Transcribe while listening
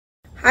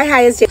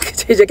Hi, it's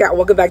JJ.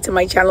 Welcome back to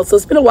my channel. So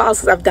it's been a while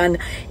since I've done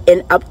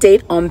an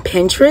update on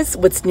Pinterest,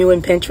 what's new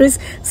in Pinterest.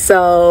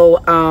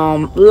 So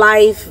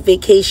life,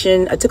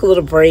 vacation, I took a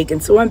little break,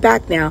 and so I'm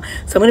back now.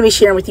 So I'm going to be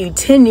sharing with you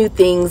 10 new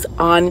things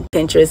on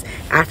Pinterest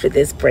after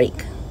this break.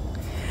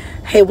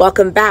 Hey,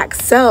 welcome back.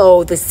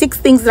 So the 6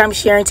 things that I'm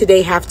sharing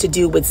today have to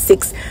do with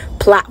 6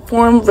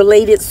 platform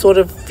related sort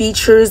of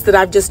features that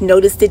I've just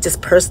noticed it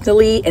just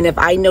personally. And if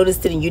I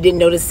noticed it and you didn't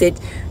notice it,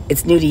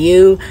 it's new to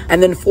you.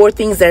 And then 4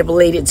 things that are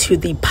related to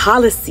the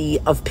policy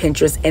of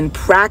Pinterest and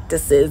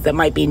practices that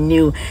might be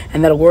new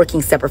and that are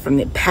working separate from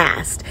the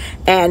past.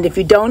 And if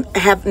you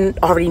haven't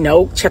already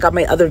know, check out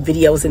my other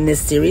videos in this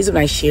series when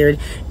I shared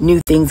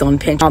new things on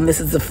Pinterest. This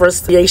is the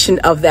first creation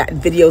of that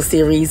video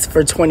series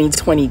for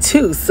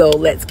 2022. So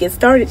let's get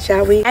started,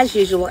 shall we? As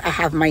usual, I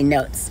have my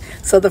notes.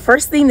 So the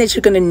first thing that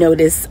you're going to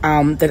notice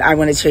that I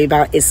want to tell you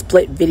about is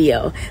split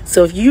video.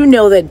 So if you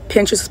know that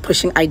Pinterest is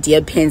pushing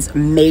idea pins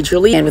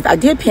majorly, and with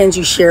idea pins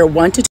you share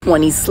 1 to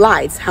 20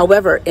 slides.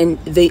 However, and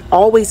they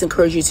always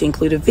encourage you to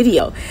include a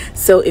video.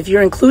 So if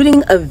you're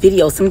including a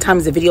video,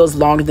 sometimes the video is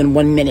longer than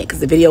 1 minute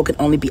because the video can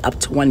only be up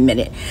to 1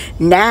 minute.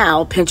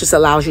 Now Pinterest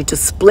allows you to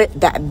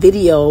split that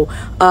video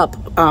up.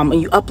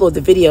 When you upload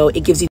the video,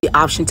 it gives you the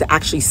option to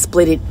actually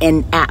split it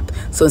in app.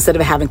 So instead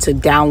of having to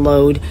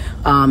download,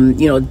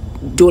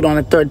 do it on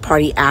a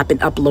third-party app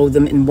and upload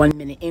them in 1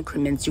 minute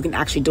increments, you can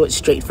actually do it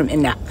straight from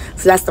in-app.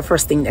 So that's the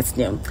first thing that's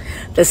new.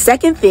 The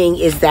second thing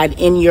is that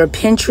in your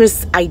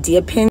Pinterest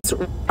idea pins,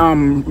 I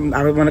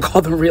want to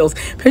call them reels,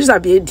 Pinterest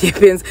idea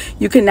pins,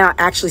 you can now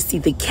actually see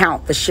the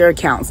count, the share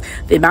counts,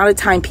 the amount of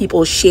time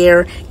people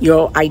share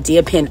your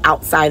idea pin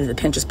outside of the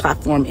Pinterest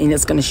platform, and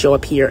it's going to show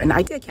up here in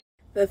idea count.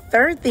 The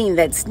third thing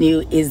that's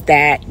new is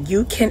that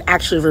you can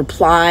actually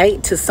reply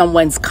to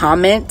someone's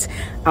comment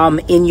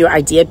in your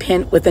idea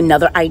pin with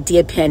another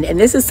idea pin. And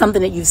this is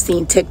something that you've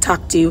seen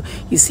TikTok do.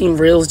 You've seen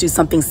Reels do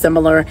something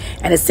similar.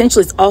 And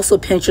essentially, it's also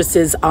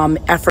Pinterest's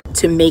effort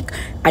to make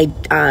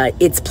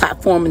its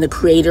platform and the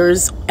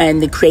creators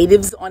and the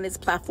creatives on its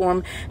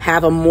platform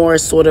have a more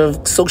sort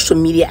of social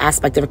media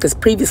aspect of it, because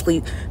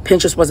previously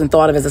Pinterest wasn't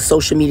thought of as a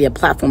social media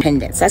platform. So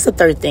that's the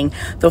third thing.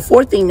 The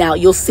fourth thing, now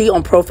you'll see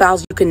on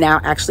profiles, you can now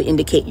actually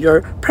indicate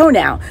your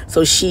pronoun.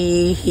 So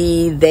she,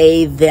 he,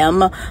 they,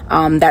 them.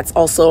 That's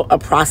also a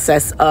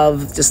process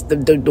of just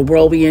the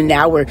world we're in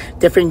now, where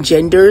different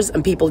genders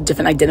and people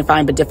different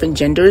identifying but different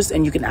genders,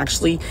 and you can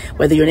actually,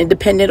 whether you're an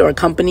independent or a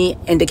company,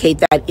 indicate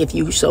that if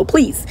you so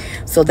please.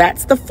 So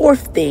that's the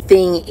fourth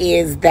thing.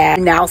 Is that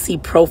you now see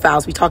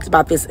profiles. We talked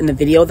about this in the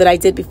video that I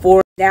did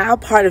before. Now,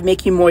 part of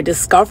making more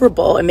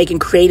discoverable and making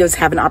creatives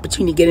have an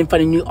opportunity to get in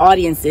front of new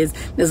audiences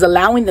is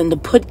allowing them to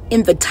put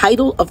in the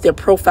title of their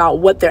profile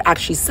what they're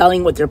actually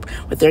selling, what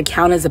their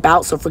account is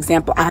about. So, for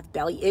example, I have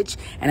belly itch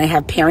and I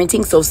have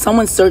parenting. So if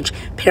someone search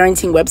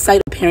parenting website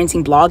or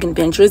parenting blog in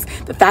Pinterest,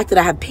 the fact that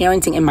I have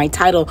parenting in my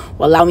title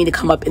will allow me to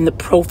come up in the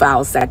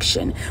profile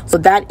section. So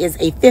that is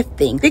a fifth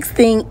thing. Sixth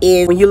thing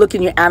is when you look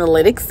in your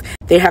analytics,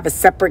 they have a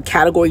separate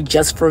category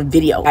just for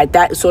video.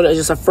 That sort of is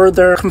just a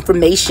further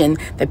confirmation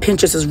that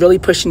Pinterest is really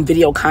pushing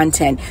video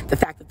content. The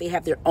fact that they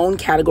have their own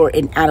category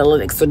in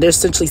analytics. So they're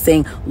essentially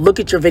saying, look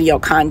at your video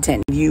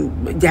content. You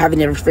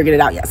haven't ever figured it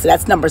out yet. So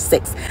that's number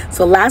 6.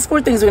 So last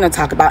 4 things we're going to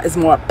talk about is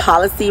more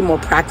policy, more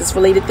practice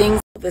related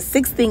things. The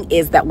 6th thing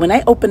is that when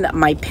I open up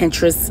my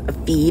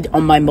Pinterest feed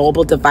on my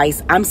mobile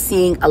device, I'm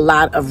seeing a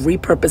lot of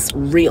repurposed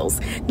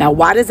reels. Now,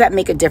 why does that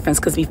make a difference?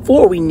 Because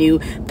before we knew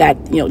that,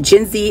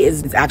 Gen Z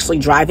is actually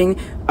driving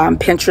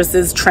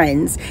Pinterest's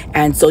trends.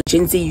 And so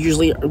Gen Z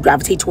usually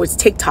gravitate towards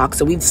TikTok.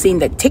 So we've seen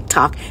that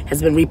TikTok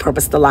has been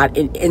repurposed a lot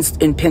in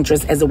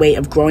Pinterest as a way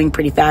of growing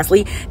pretty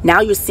fastly. Now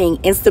you're seeing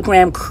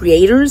Instagram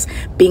creators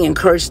being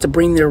encouraged to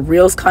bring their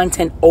Reels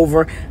content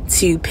over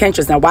to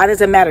Pinterest. Now, why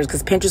does it matter?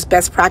 Because Pinterest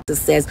best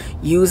practice says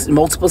use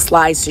multiple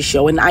slides to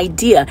show an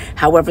idea.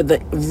 However, the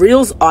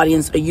Reels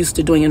audience are used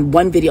to doing in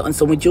one video. And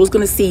so what you're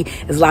going to see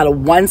is a lot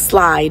of one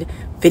slide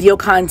video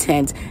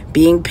content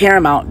being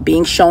paramount,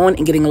 being shown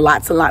and getting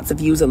lots and lots of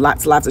views and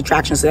lots of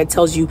traction. So that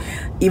tells you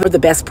even the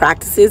best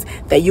practices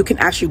that you can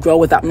actually grow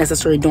without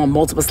necessarily doing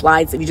multiple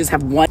slides if you just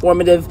have one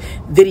formative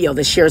video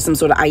that shares some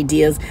sort of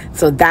ideas.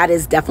 So that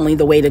is definitely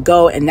the way to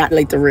go, and not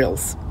like the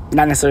Reels,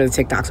 not necessarily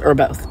the TikToks, or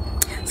both.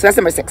 So that's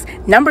number 6.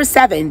 Number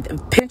 7,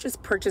 Pinterest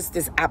purchased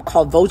this app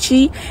called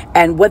Vochi.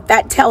 And what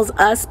that tells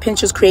us,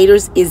 Pinterest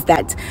creators, is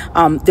that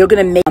they're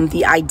going to make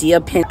the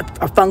idea pin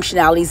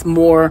functionalities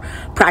more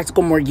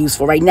practical, more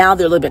useful. Right now,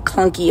 they're a little bit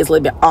clunky, it's a little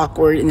bit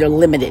awkward, and they're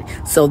limited.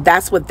 So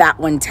that's what that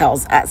one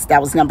tells us.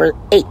 That was number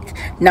 8.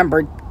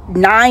 Number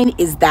 9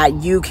 is that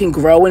you can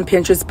grow in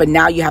Pinterest, but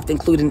now you have to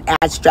include an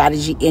ad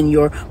strategy in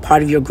your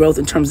part of your growth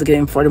in terms of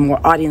getting in front of more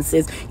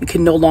audiences. You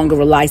can no longer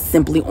rely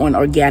simply on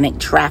organic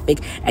traffic,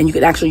 and you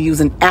can actually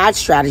use an ad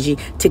strategy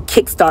to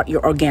kickstart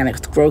your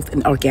organic growth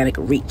and organic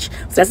reach.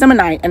 So that's number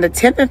 9. And the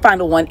 10th and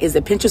final one is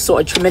that Pinterest saw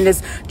a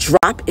tremendous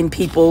drop in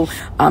people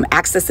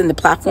accessing the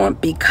platform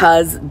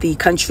because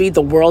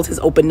the world has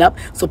opened up.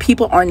 So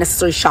people aren't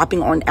necessarily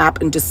shopping on an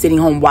app and just sitting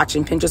home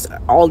watching Pinterest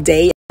all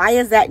day. Why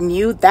is that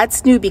new?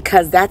 That's new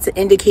because that's an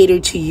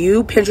indicator to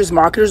you, Pinterest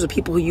marketers or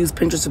people who use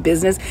Pinterest for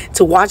business,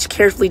 to watch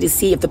carefully to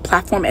see if the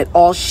platform at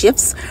all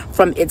shifts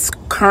from its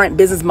current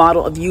business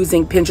model of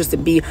using Pinterest to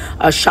be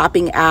a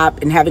shopping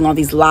app and having all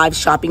these live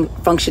shopping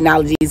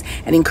functionalities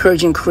and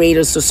encouraging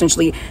creators to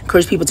essentially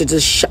encourage people to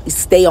just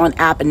stay on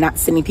app and not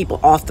sending people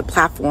off the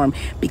platform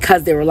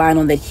because they're relying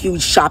on that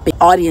huge shopping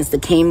audience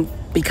that came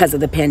because of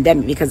the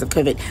pandemic, because of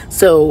COVID.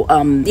 So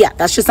yeah,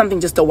 that's just something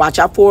just to watch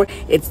out for.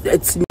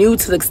 It's new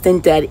to the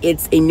extent that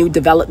it's a new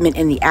development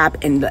in the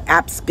app, and the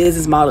app's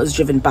business model is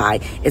driven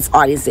by its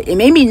audience. It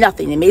may mean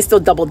nothing, it may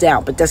still double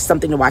down, but that's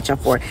something to watch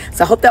out for.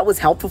 So I hope that was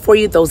helpful for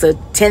you. Those are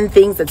 10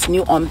 things that's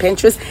new on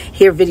Pinterest.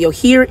 Here, video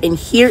here and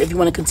here. If you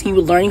want to continue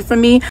learning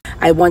from me,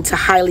 I want to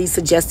highly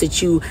suggest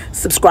that you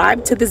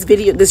subscribe to this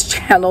video, this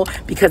channel,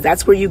 because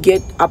that's where you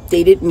get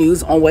updated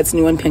news on what's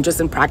new in Pinterest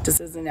and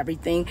practices and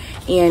everything.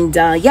 And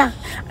yeah,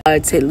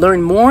 to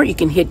learn more, you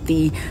can hit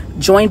the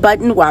join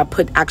button where I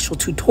put actual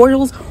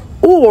tutorials,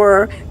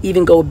 or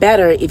even go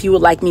better, if you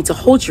would like me to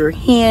hold your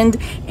hand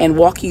and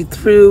walk you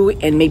through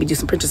and maybe do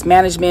some Pinterest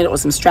management or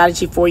some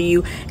strategy for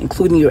you,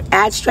 including your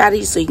ad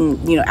strategy, so you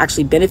can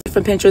actually benefit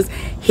from Pinterest,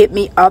 hit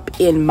me up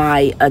in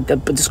my the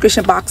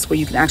description box where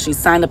you can actually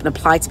sign up and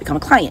apply to become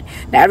a client.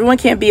 Now, everyone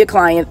can't be a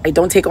client. I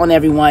don't take on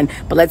everyone,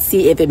 but let's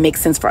see if it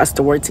makes sense for us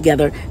to work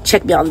together.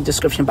 Check me out in the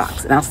description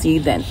box, and I'll see you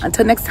then.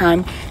 Until next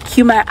time,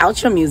 cue my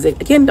outro music.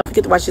 Again, don't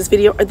forget to watch this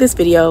video or this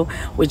video,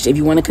 which if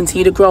you want to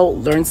continue to grow,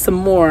 learn some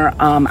more,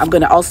 I'm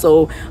going to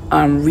also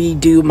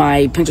redo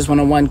my Pinterest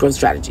 101 growth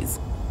strategies.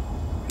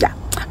 Yeah.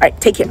 All right.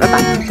 Take care.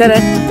 Bye-bye.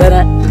 Da-da,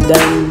 da-da,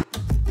 da.